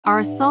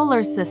Our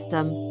solar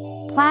system.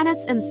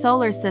 Planets in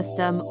solar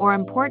system or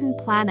important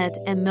planet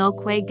in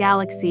Milky Way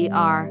galaxy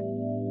are: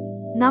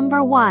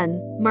 Number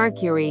 1.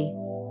 Mercury.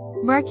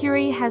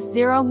 Mercury has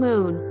 0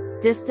 moon.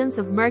 Distance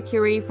of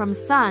Mercury from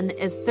Sun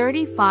is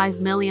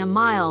 35 million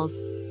miles.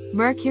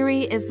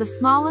 Mercury is the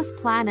smallest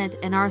planet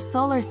in our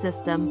solar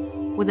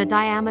system, with a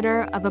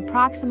diameter of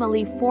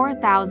approximately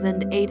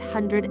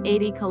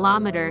 4,880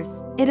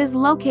 kilometers. It is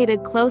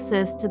located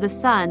closest to the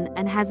Sun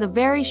and has a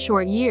very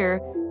short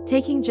year,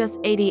 taking just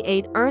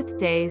 88 Earth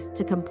days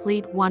to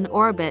complete one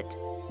orbit.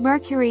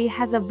 Mercury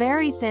has a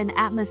very thin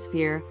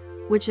atmosphere,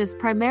 which is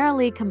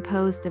primarily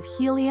composed of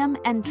helium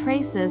and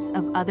traces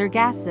of other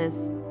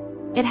gases.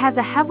 It has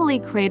a heavily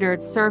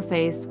cratered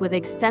surface with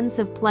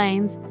extensive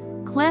plains,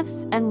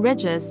 cliffs, and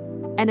ridges,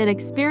 and it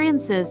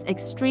experiences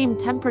extreme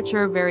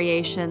temperature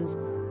variations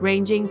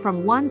ranging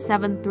from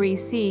 173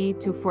 C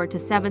to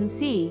 47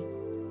 C.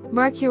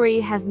 Mercury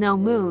has no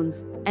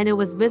moons, and it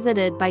was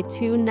visited by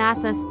 2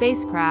 NASA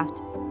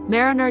spacecraft,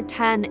 Mariner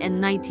 10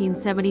 in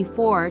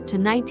 1974 to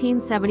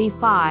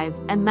 1975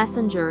 and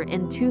Messenger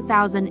in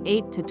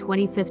 2008 to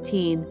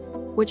 2015,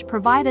 which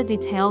provided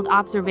detailed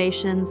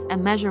observations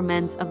and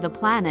measurements of the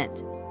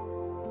planet.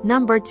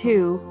 Number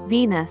 2.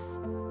 Venus.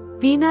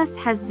 Venus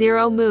has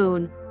 0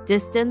 moon.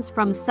 Distance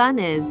from Sun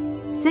is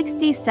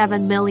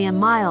 67 million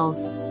miles.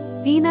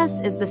 Venus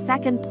is the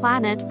second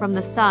planet from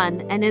the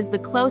Sun and is the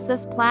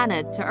closest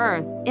planet to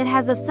Earth. It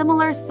has a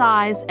similar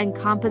size and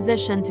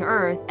composition to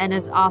Earth and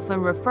is often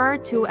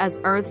referred to as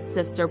Earth's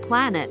sister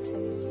planet.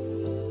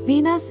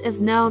 Venus is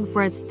known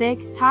for its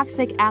thick,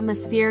 toxic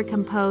atmosphere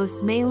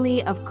composed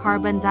mainly of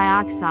carbon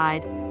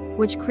dioxide,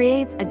 which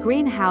creates a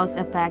greenhouse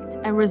effect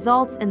and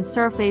results in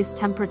surface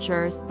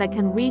temperatures that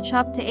can reach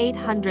up to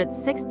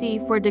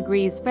 864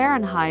 degrees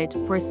Fahrenheit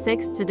for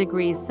 60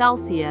 degrees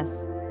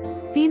Celsius.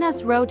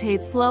 Venus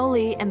rotates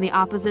slowly in the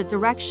opposite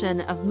direction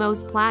of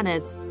most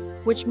planets,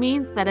 which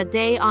means that a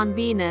day on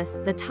Venus,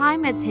 the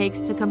time it takes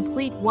to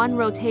complete one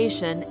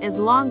rotation, is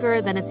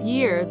longer than its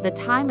year, the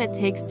time it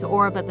takes to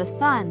orbit the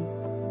Sun.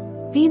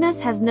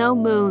 Venus has no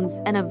moons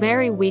and a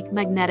very weak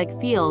magnetic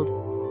field,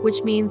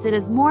 which means it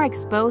is more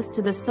exposed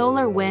to the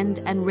solar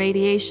wind and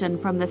radiation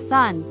from the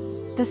Sun.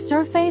 The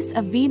surface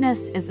of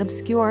Venus is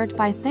obscured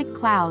by thick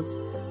clouds,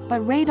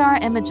 but radar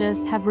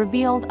images have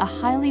revealed a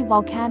highly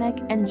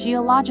volcanic and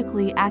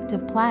geologically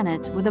active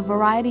planet with a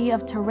variety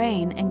of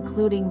terrain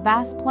including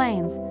vast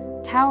plains,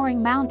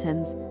 towering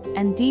mountains,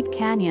 and deep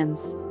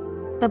canyons.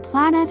 The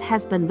planet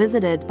has been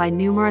visited by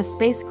numerous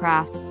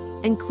spacecraft,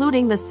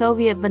 including the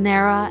Soviet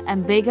Venera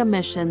and Vega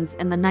missions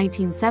in the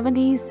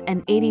 1970s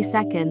and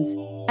 82nd,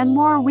 and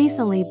more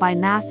recently by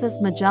NASA's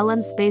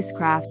Magellan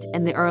spacecraft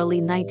in the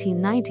early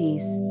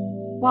 1990s.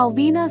 While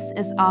Venus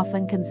is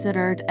often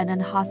considered an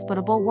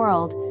inhospitable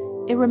world,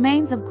 it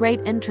remains of great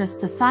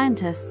interest to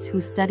scientists who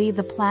study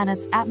the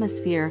planet's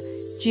atmosphere,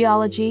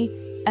 geology,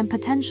 and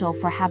potential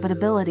for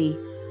habitability.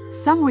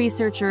 Some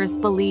researchers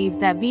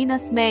believe that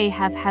Venus may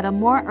have had a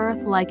more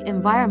Earth-like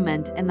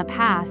environment in the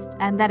past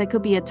and that it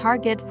could be a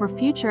target for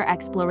future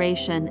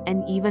exploration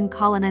and even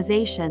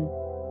colonization.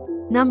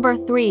 Number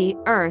 3.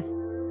 Earth.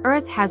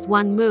 Earth has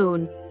 1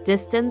 moon.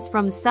 Distance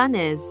from Sun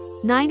is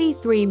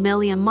 93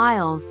 million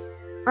miles.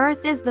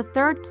 Earth is the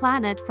 3rd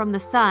planet from the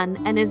Sun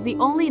and is the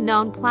only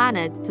known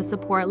planet to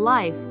support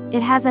life.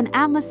 It has an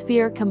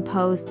atmosphere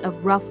composed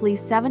of roughly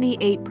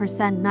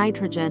 78%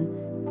 nitrogen,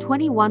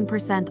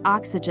 21%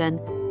 oxygen,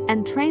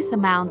 and trace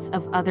amounts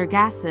of other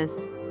gases.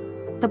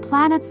 The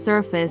planet's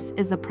surface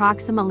is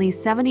approximately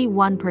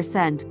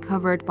 71%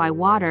 covered by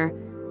water,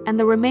 and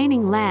the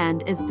remaining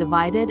land is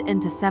divided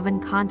into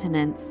 7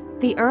 continents.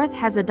 The Earth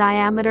has a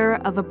diameter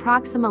of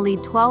approximately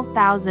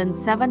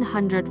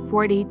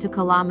 12,740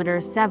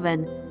 kilometers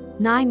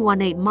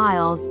 7,918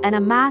 miles and a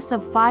mass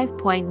of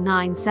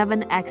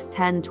 5.97 x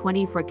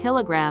 1024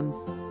 kilograms.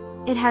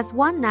 It has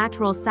 1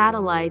 natural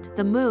satellite,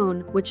 the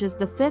Moon, which is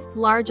the 5th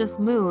largest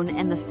moon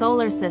in the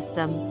solar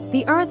system.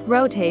 The Earth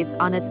rotates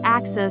on its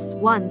axis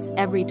once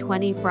every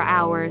 24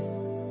 hours,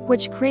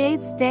 which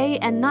creates day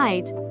and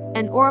night,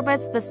 and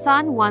orbits the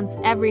Sun once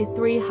every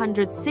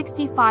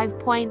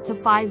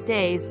 365.25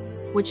 days,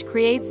 which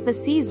creates the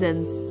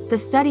seasons. The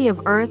study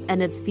of Earth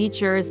and its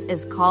features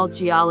is called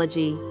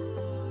geology.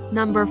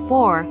 Number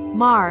 4.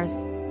 Mars.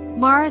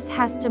 Mars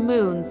has 2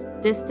 moons.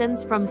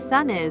 Distance from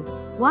Sun is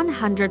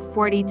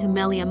 142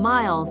 million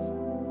miles.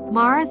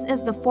 Mars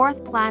is the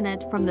 4th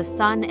planet from the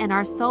Sun in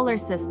our solar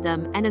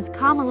system and is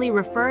commonly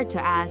referred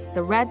to as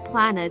the red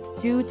planet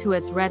due to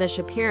its reddish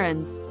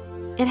appearance.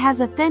 It has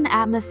a thin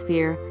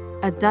atmosphere,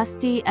 a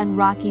dusty and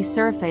rocky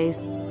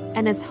surface,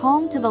 and is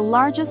home to the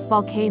largest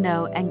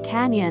volcano and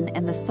canyon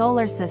in the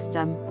solar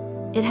system.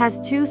 It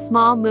has 2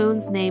 small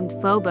moons named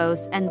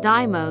Phobos and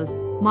Deimos.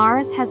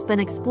 Mars has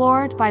been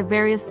explored by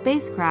various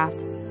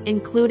spacecraft,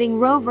 including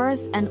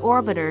rovers and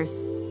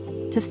orbiters,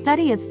 to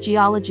study its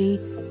geology,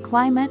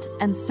 climate,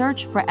 and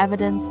search for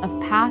evidence of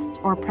past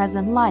or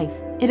present life.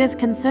 It is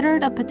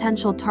considered a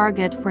potential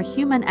target for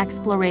human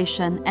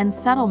exploration and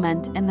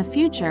settlement in the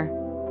future.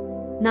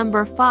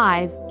 Number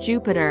 5.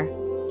 Jupiter.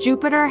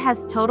 Jupiter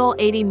has total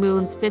 80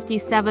 moons,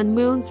 57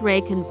 moons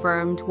ray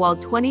confirmed, while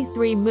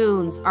 23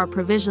 moons are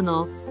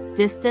provisional.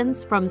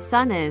 Distance from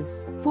Sun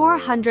is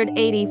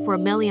 484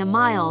 million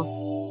miles.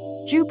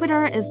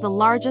 Jupiter is the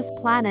largest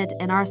planet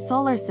in our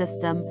solar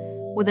system,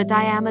 with a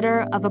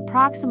diameter of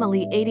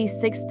approximately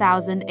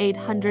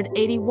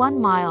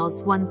 86,881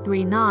 miles,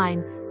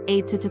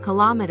 139.82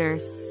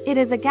 kilometers. It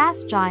is a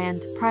gas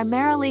giant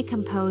primarily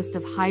composed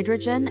of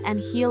hydrogen and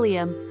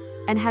helium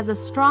and has a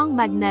strong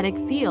magnetic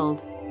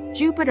field.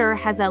 Jupiter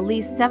has at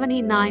least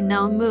 79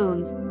 known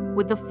moons,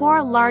 with the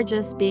four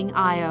largest being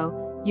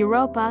Io,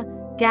 Europa,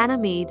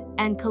 Ganymede,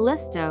 and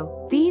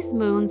Callisto. These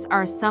moons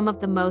are some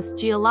of the most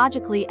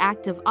geologically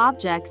active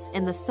objects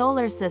in the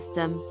solar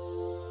system.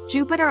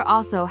 Jupiter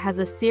also has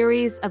a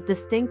series of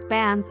distinct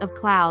bands of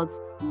clouds,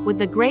 with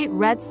the Great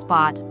Red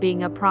Spot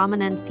being a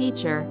prominent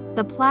feature.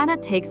 The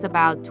planet takes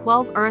about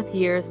 12 Earth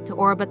years to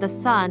orbit the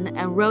Sun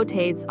and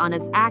rotates on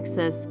its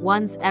axis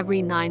once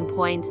every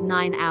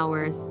 9.9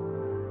 hours.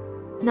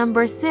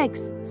 Number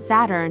 6.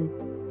 Saturn.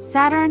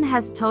 Saturn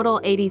has total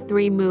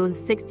 83 moons,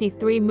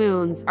 63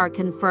 moons are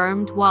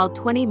confirmed, while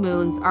 20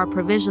 moons are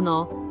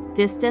provisional.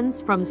 Distance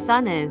from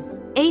Sun is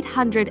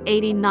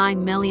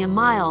 889 million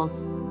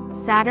miles.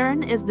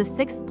 Saturn is the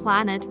sixth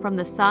planet from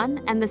the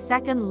Sun and the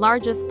second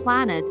largest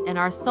planet in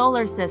our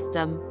solar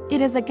system. It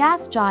is a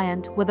gas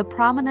giant with a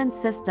prominent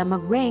system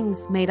of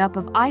rings made up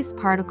of ice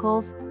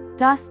particles,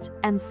 dust,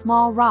 and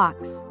small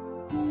rocks.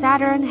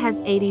 Saturn has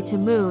 82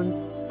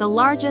 moons, the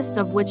largest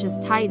of which is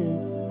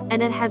Titan,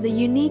 and it has a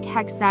unique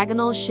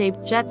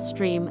hexagonal-shaped jet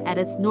stream at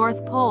its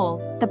north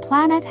pole. The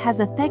planet has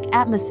a thick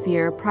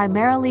atmosphere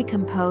primarily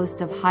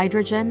composed of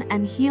hydrogen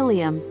and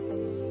helium,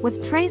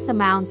 with trace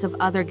amounts of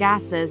other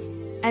gases,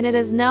 and it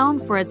is known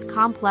for its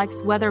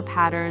complex weather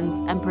patterns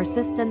and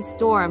persistent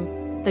storm,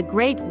 the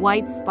Great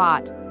White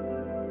Spot.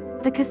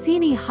 The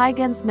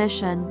Cassini-Huygens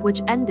mission,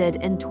 which ended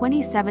in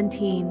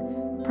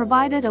 2017,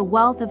 provided a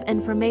wealth of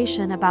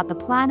information about the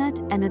planet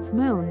and its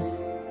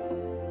moons.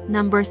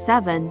 Number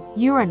 7.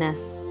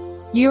 Uranus.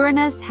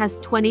 Uranus has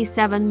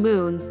 27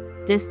 moons.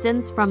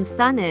 Distance from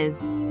Sun is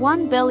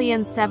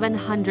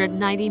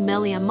 1,790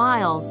 million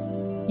miles.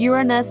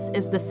 Uranus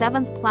is the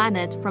seventh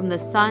planet from the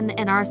Sun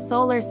in our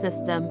solar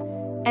system,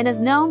 and is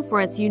known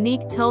for its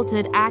unique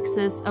tilted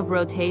axis of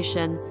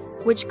rotation,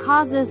 which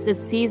causes its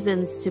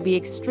seasons to be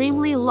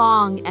extremely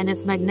long and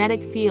its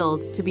magnetic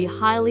field to be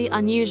highly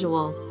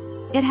unusual.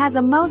 It has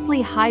a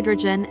mostly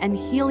hydrogen and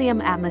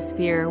helium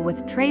atmosphere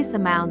with trace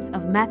amounts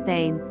of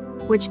methane,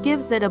 which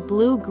gives it a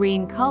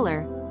blue-green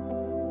color.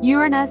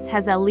 Uranus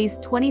has at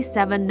least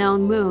 27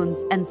 known moons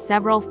and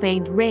several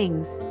faint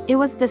rings. It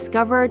was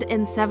discovered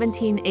in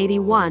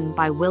 1781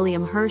 by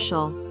William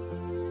Herschel.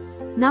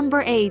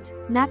 Number 8.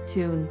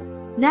 Neptune.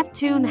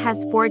 Neptune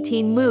has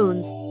 14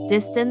 moons.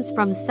 Distance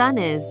from Sun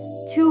is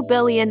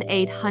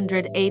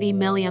 2,880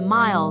 million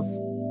miles.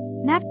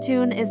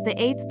 Neptune is the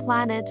eighth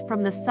planet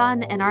from the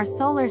Sun in our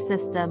solar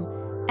system,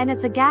 and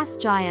it's a gas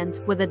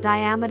giant with a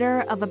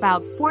diameter of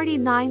about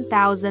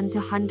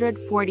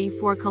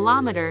 49,244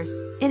 kilometers.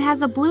 It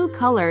has a blue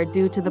color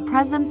due to the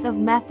presence of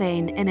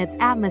methane in its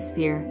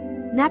atmosphere.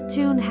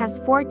 Neptune has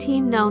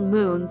 14 known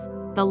moons,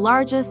 the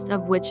largest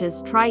of which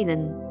is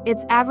Triton.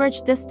 Its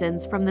average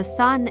distance from the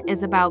Sun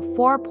is about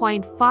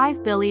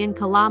 4.5 billion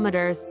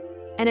kilometers,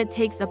 and it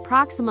takes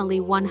approximately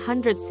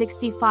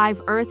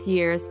 165 Earth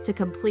years to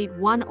complete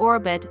one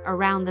orbit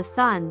around the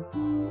Sun.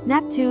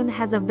 Neptune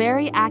has a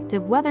very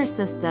active weather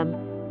system,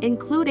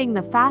 including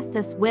the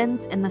fastest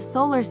winds in the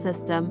solar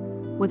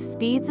system, with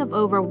speeds of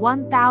over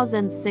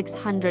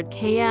 1,600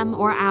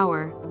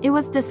 km/h. It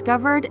was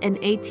discovered in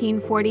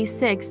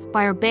 1846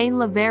 by Urbain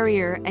Le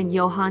Verrier and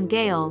Johann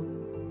Galle.